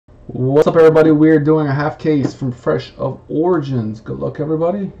What's up, everybody? We're doing a half case from Fresh of Origins. Good luck,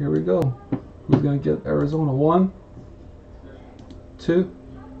 everybody. Here we go. Who's going to get Arizona? 1, 2,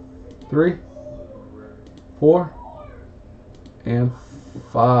 3, 4, and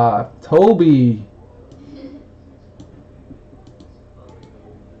 5. Toby.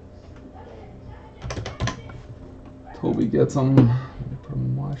 Toby gets them. Put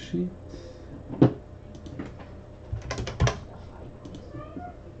them on my sheet.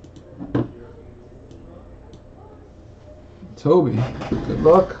 Toby, good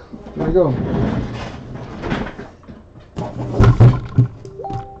luck. Here we go.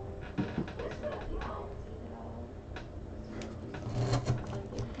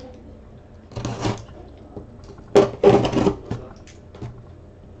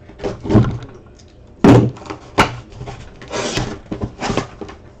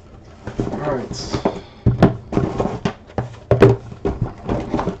 All right.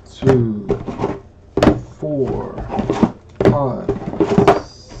 2, 4, 5,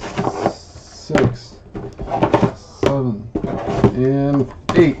 6, 7, and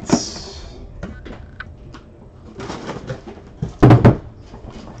 8.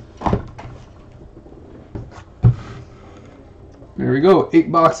 There we go.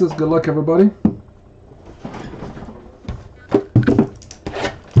 8 boxes. Good luck, everybody.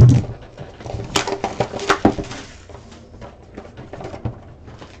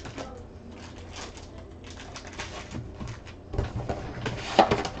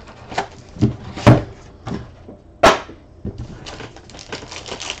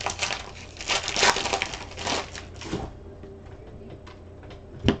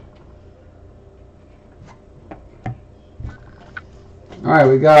 All right,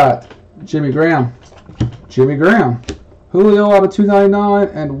 we got Jimmy Graham, Julio out of 299,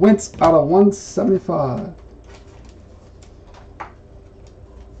 and Wentz out of 175.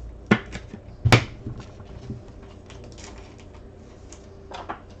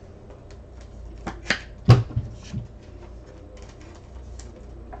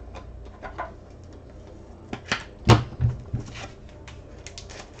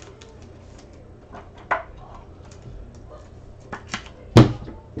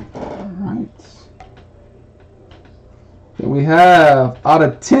 Then we have out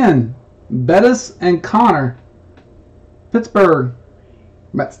of 10, Bettis and Connor, Pittsburgh,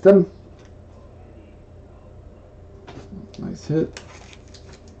 Matt Stedman. Nice hit.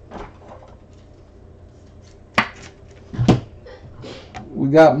 We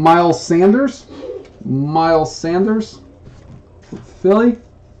got Miles Sanders, Philly,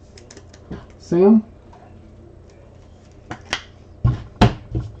 Sam.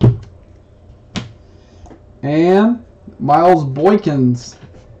 And Miles Boykins,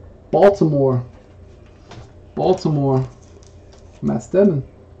 Baltimore, Matt Stedman.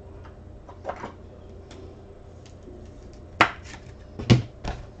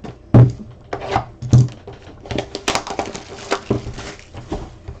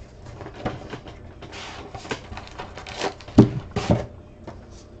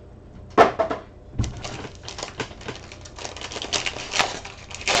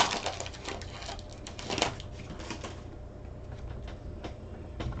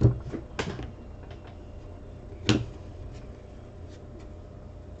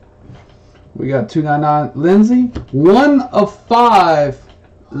 We got 299 Lindsay, 1 of 5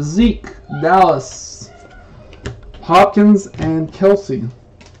 Zeke, Dallas, Hopkins, and Kelsey.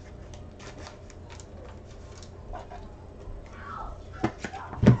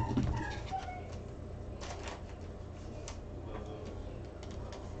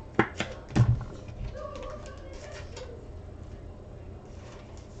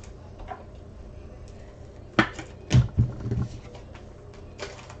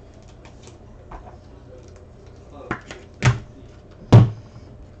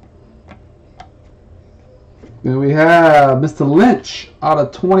 Then we have Mr. Lynch out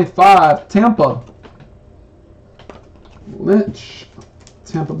of 25, Tampa. Lynch,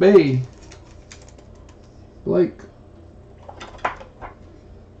 Tampa Bay. Blake.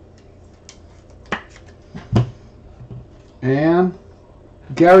 And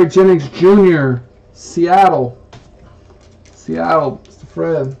Gary Jennings Jr., Seattle. Mr.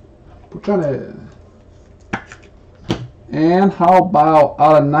 Fred. We're trying to. And how about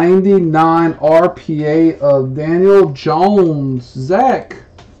out of 99 RPA of Daniel Jones, Zach.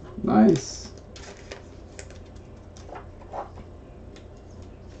 Nice.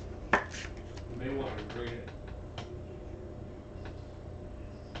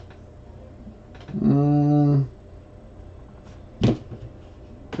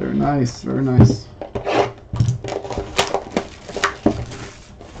 Very nice, very nice.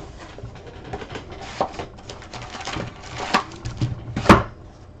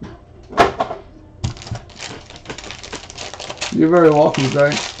 You're very welcome,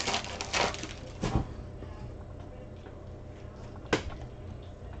 Zach.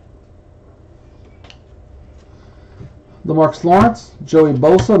 DeMarcus Lawrence, Joey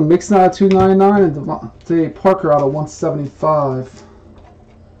Bosa, Mixon out of 299, and Devontae Parker out of 175.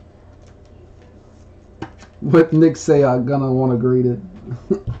 What Nick say? I'm gonna want to grade it.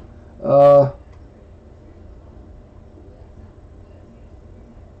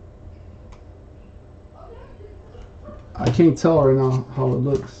 I can't tell right now how it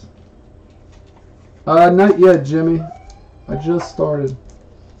looks. Not yet, Jimmy. I just started.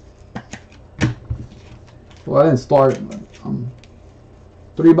 Well, I didn't start, but I'm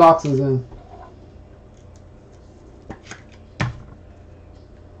 3 boxes in.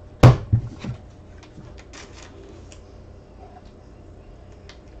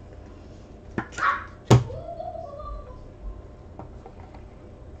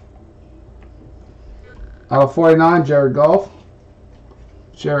 Out of 49, Jared Goff.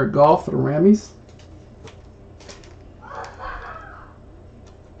 Jared Goff for the Rammies.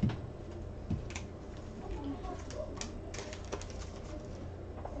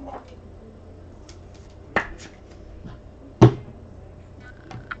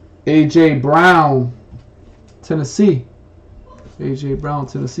 A.J. Brown, Tennessee. A.J. Brown,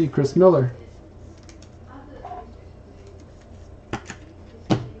 Tennessee. Chris Miller.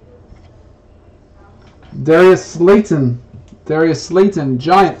 Darius Slayton,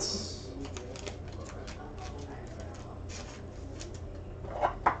 Giants.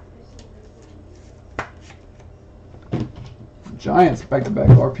 Giants, back-to-back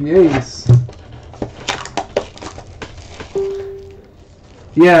RPAs.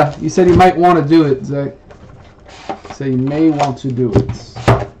 Yeah, you said you might want to do it, Zach. You said you may want to do it.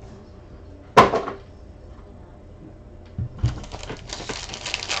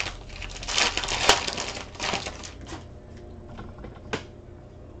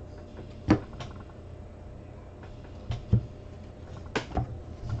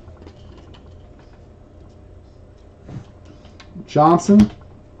 Johnson,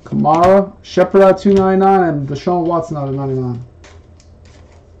 Kamara, Shepard out of 299, and Deshaun Watson out of 99.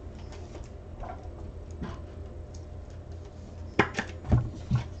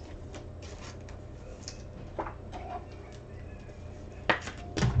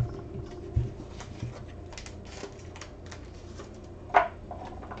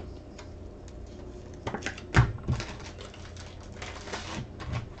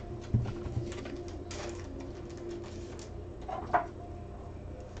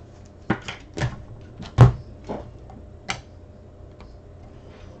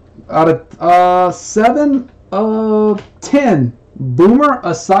 Out of 7 of 10, Boomer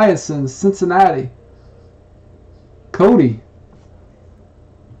Esiason, Cincinnati. Cody.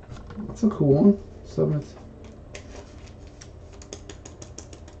 That's a cool one. 7.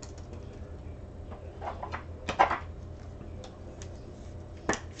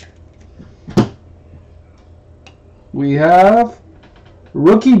 We have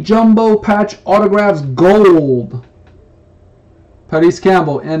rookie jumbo patch autographs gold. Paris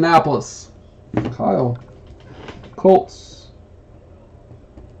Campbell, Annapolis. Kyle. Colts.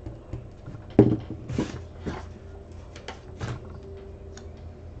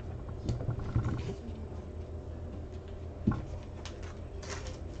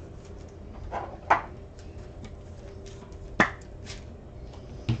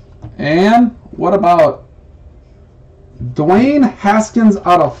 And what about Dwayne Haskins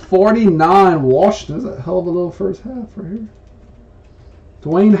out of 49, Washington? That's a hell of a little first half right here.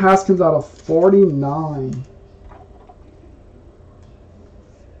 Dwayne Haskins out of 49.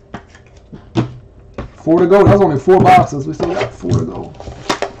 4 to go. That's only 4 boxes. We still got 4 to go.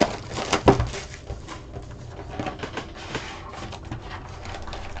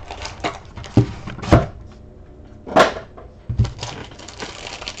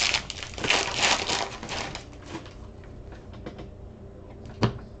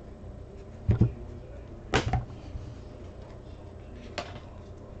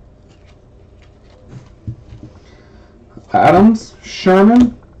 Adams,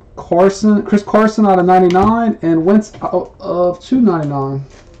 Sherman, Carson, Chris Carson out of 99, and Wentz out of 299.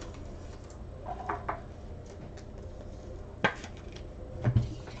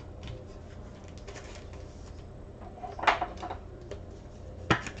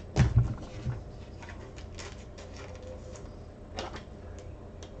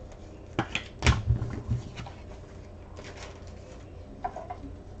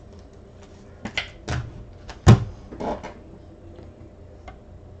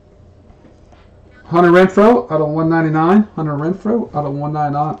 Hunter Renfrow out of 199. Hunter Renfrow out of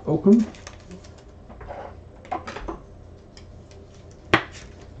 199. Oakland.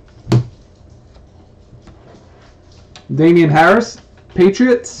 Damian Harris,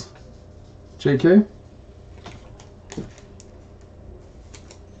 Patriots. JK.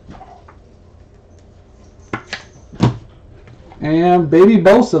 And Baby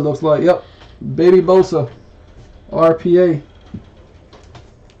Bosa looks like, yep, Baby Bosa, RPA.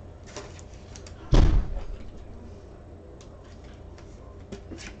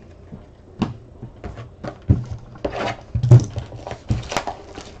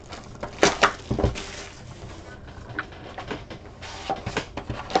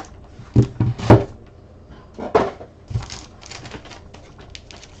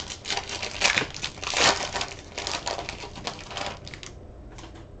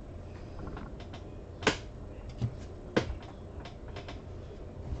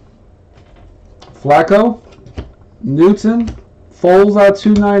 Flacco, Newton, Foles out of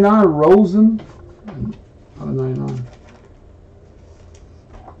 299, Rosen out of 99.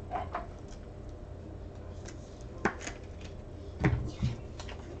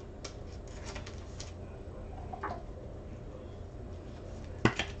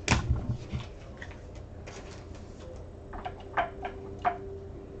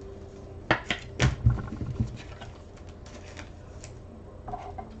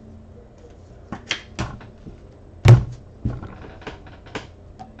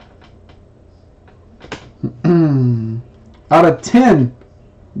 Out of 10,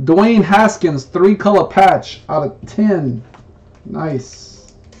 Dwayne Haskins, 3-color patch. Out of 10.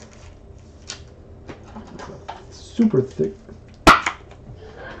 Nice. Super thick.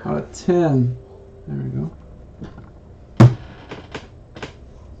 Out of 10. There we go.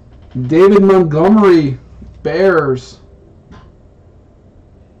 David Montgomery, Bears.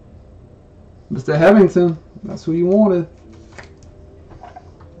 Mr. Hevington, that's who you wanted.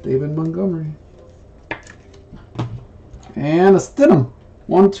 David Montgomery. And a Stidham.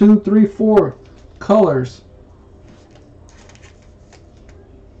 1, 2, 3, 4 colors.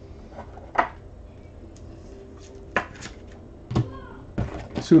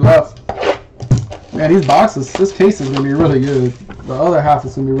 Two left. Man, these boxes, this case is going to be really good. The other half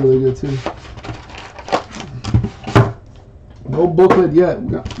is going to be really good too. No booklet yet.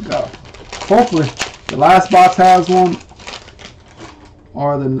 We got, hopefully the last box has one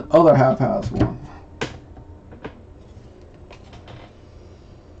or the other half has one.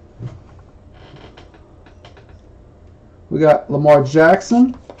 We got Lamar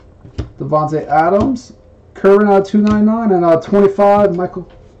Jackson, Devontae Adams, Curran out of 299, and out of 25,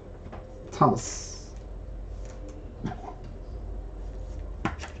 Michael Thomas.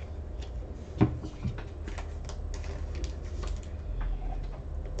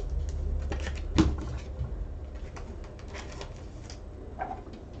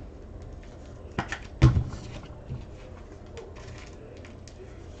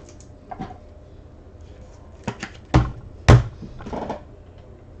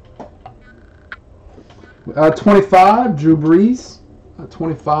 Out of 25, Drew Brees. Out of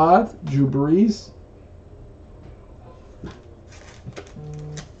 25, Drew Brees.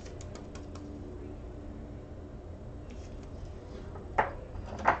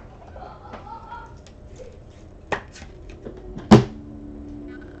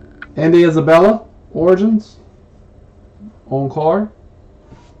 Andy Isabella, Origins. On card.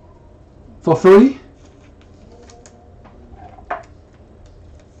 For free.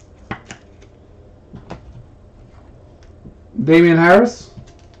 Damian Harris,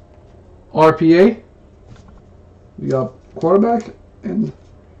 RPA. We got quarterback and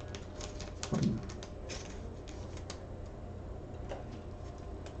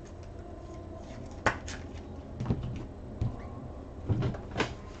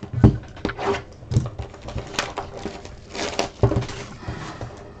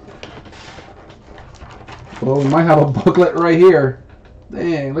well, we might have a booklet right here.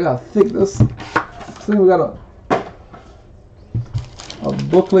 Dang, look how thick this thing. We got a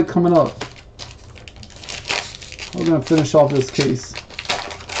booklet coming up. We're gonna finish off this case.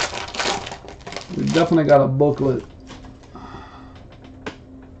 We definitely got a booklet.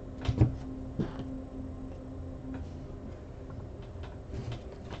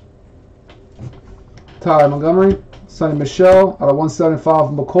 Ty Montgomery, Sonny Michel out of 175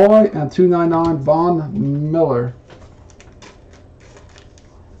 McCoy, and 299 Von Miller.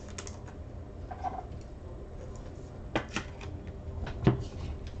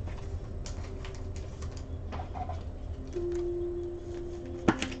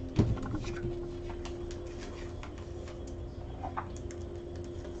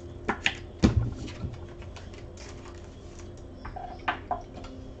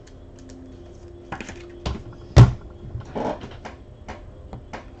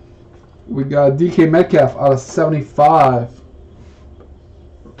 We got DK Metcalf out of 75.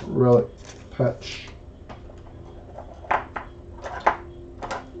 Relic patch.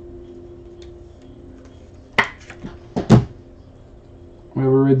 We have a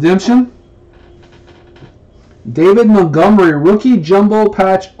redemption. David Montgomery, rookie jumbo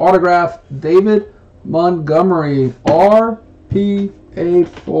patch autograph. David Montgomery, RPA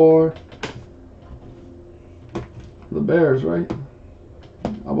for the Bears, right?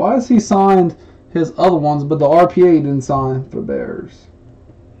 Why has he signed his other ones, but the RPA didn't sign for the Bears?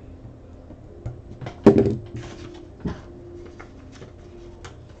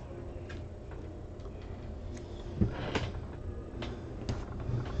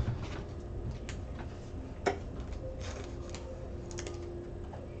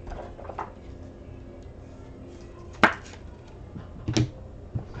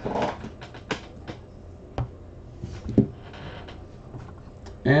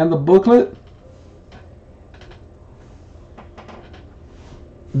 And the booklet.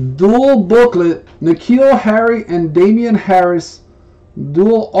 Dual booklet. N'Keal Harry and Damian Harris.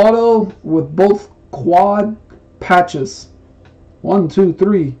 Dual auto with both quad patches. 1, 2,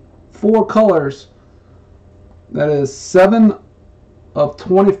 3, 4 colors. That is 7 of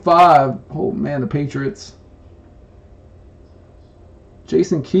 25. Oh man, the Patriots.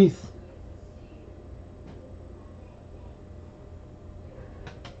 Jason Keith.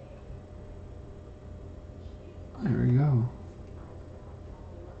 There we go.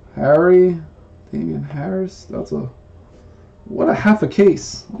 Harry, Damian Harris. That's a, what a half a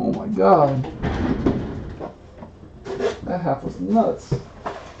case. Oh my God. That half was nuts.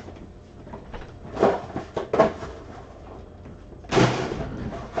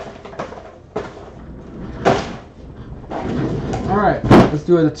 All right, let's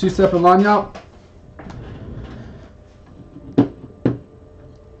do it a 2 separate line out.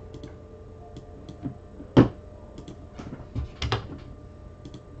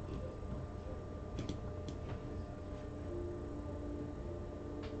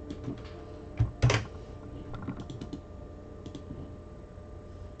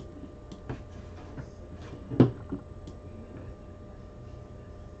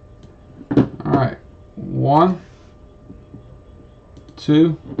 All right, 1,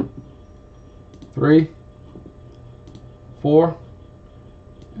 2, 3, 4,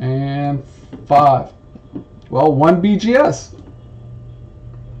 and 5. Well, 1 BGS.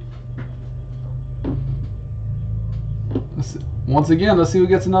 Once again, let's see who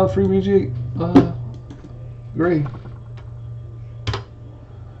gets another free BG. Great.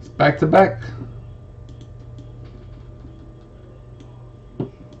 It's back to back.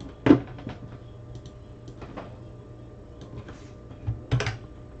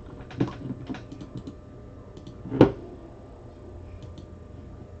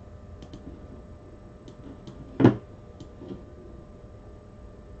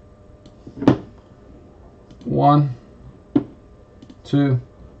 One, 2,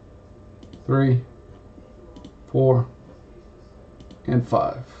 3, 4, and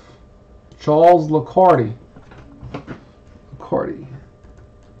 5. Charles Liccardi.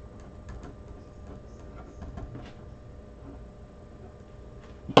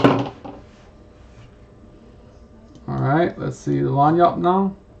 All right, let's see the line up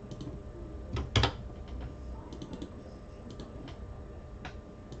now.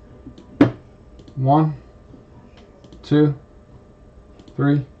 One, 2,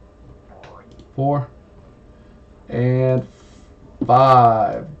 3, 4, and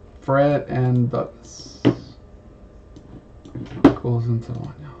 5. Fred and Douglas goes into the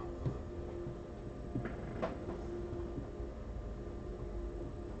line now.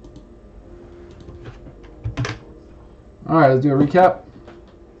 All right, let's do a recap.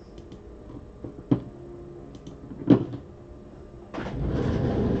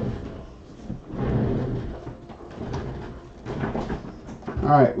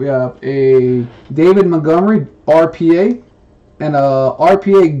 All right, we have a David Montgomery RPA and a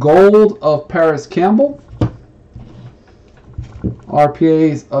RPA Gold of Paris Campbell.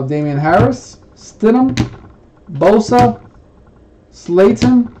 RPAs of Damian Harris, Stidham, Bosa,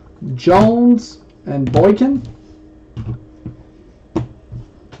 Slayton, Jones, and Boykin.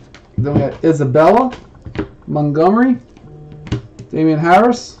 Then we have Isabella, Montgomery, Damian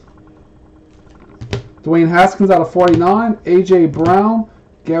Harris, Dwayne Haskins out of 49, A.J. Brown,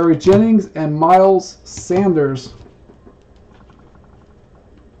 Gary Jennings, and Miles Sanders.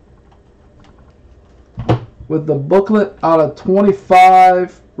 With the booklet out of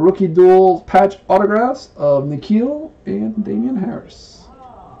 25 rookie dual patch autographs of N'Keal and Damian Harris.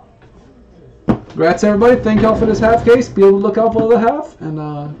 Congrats, everybody. Thank y'all for this half case. Be able to look out for the half. And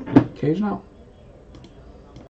Cajun out.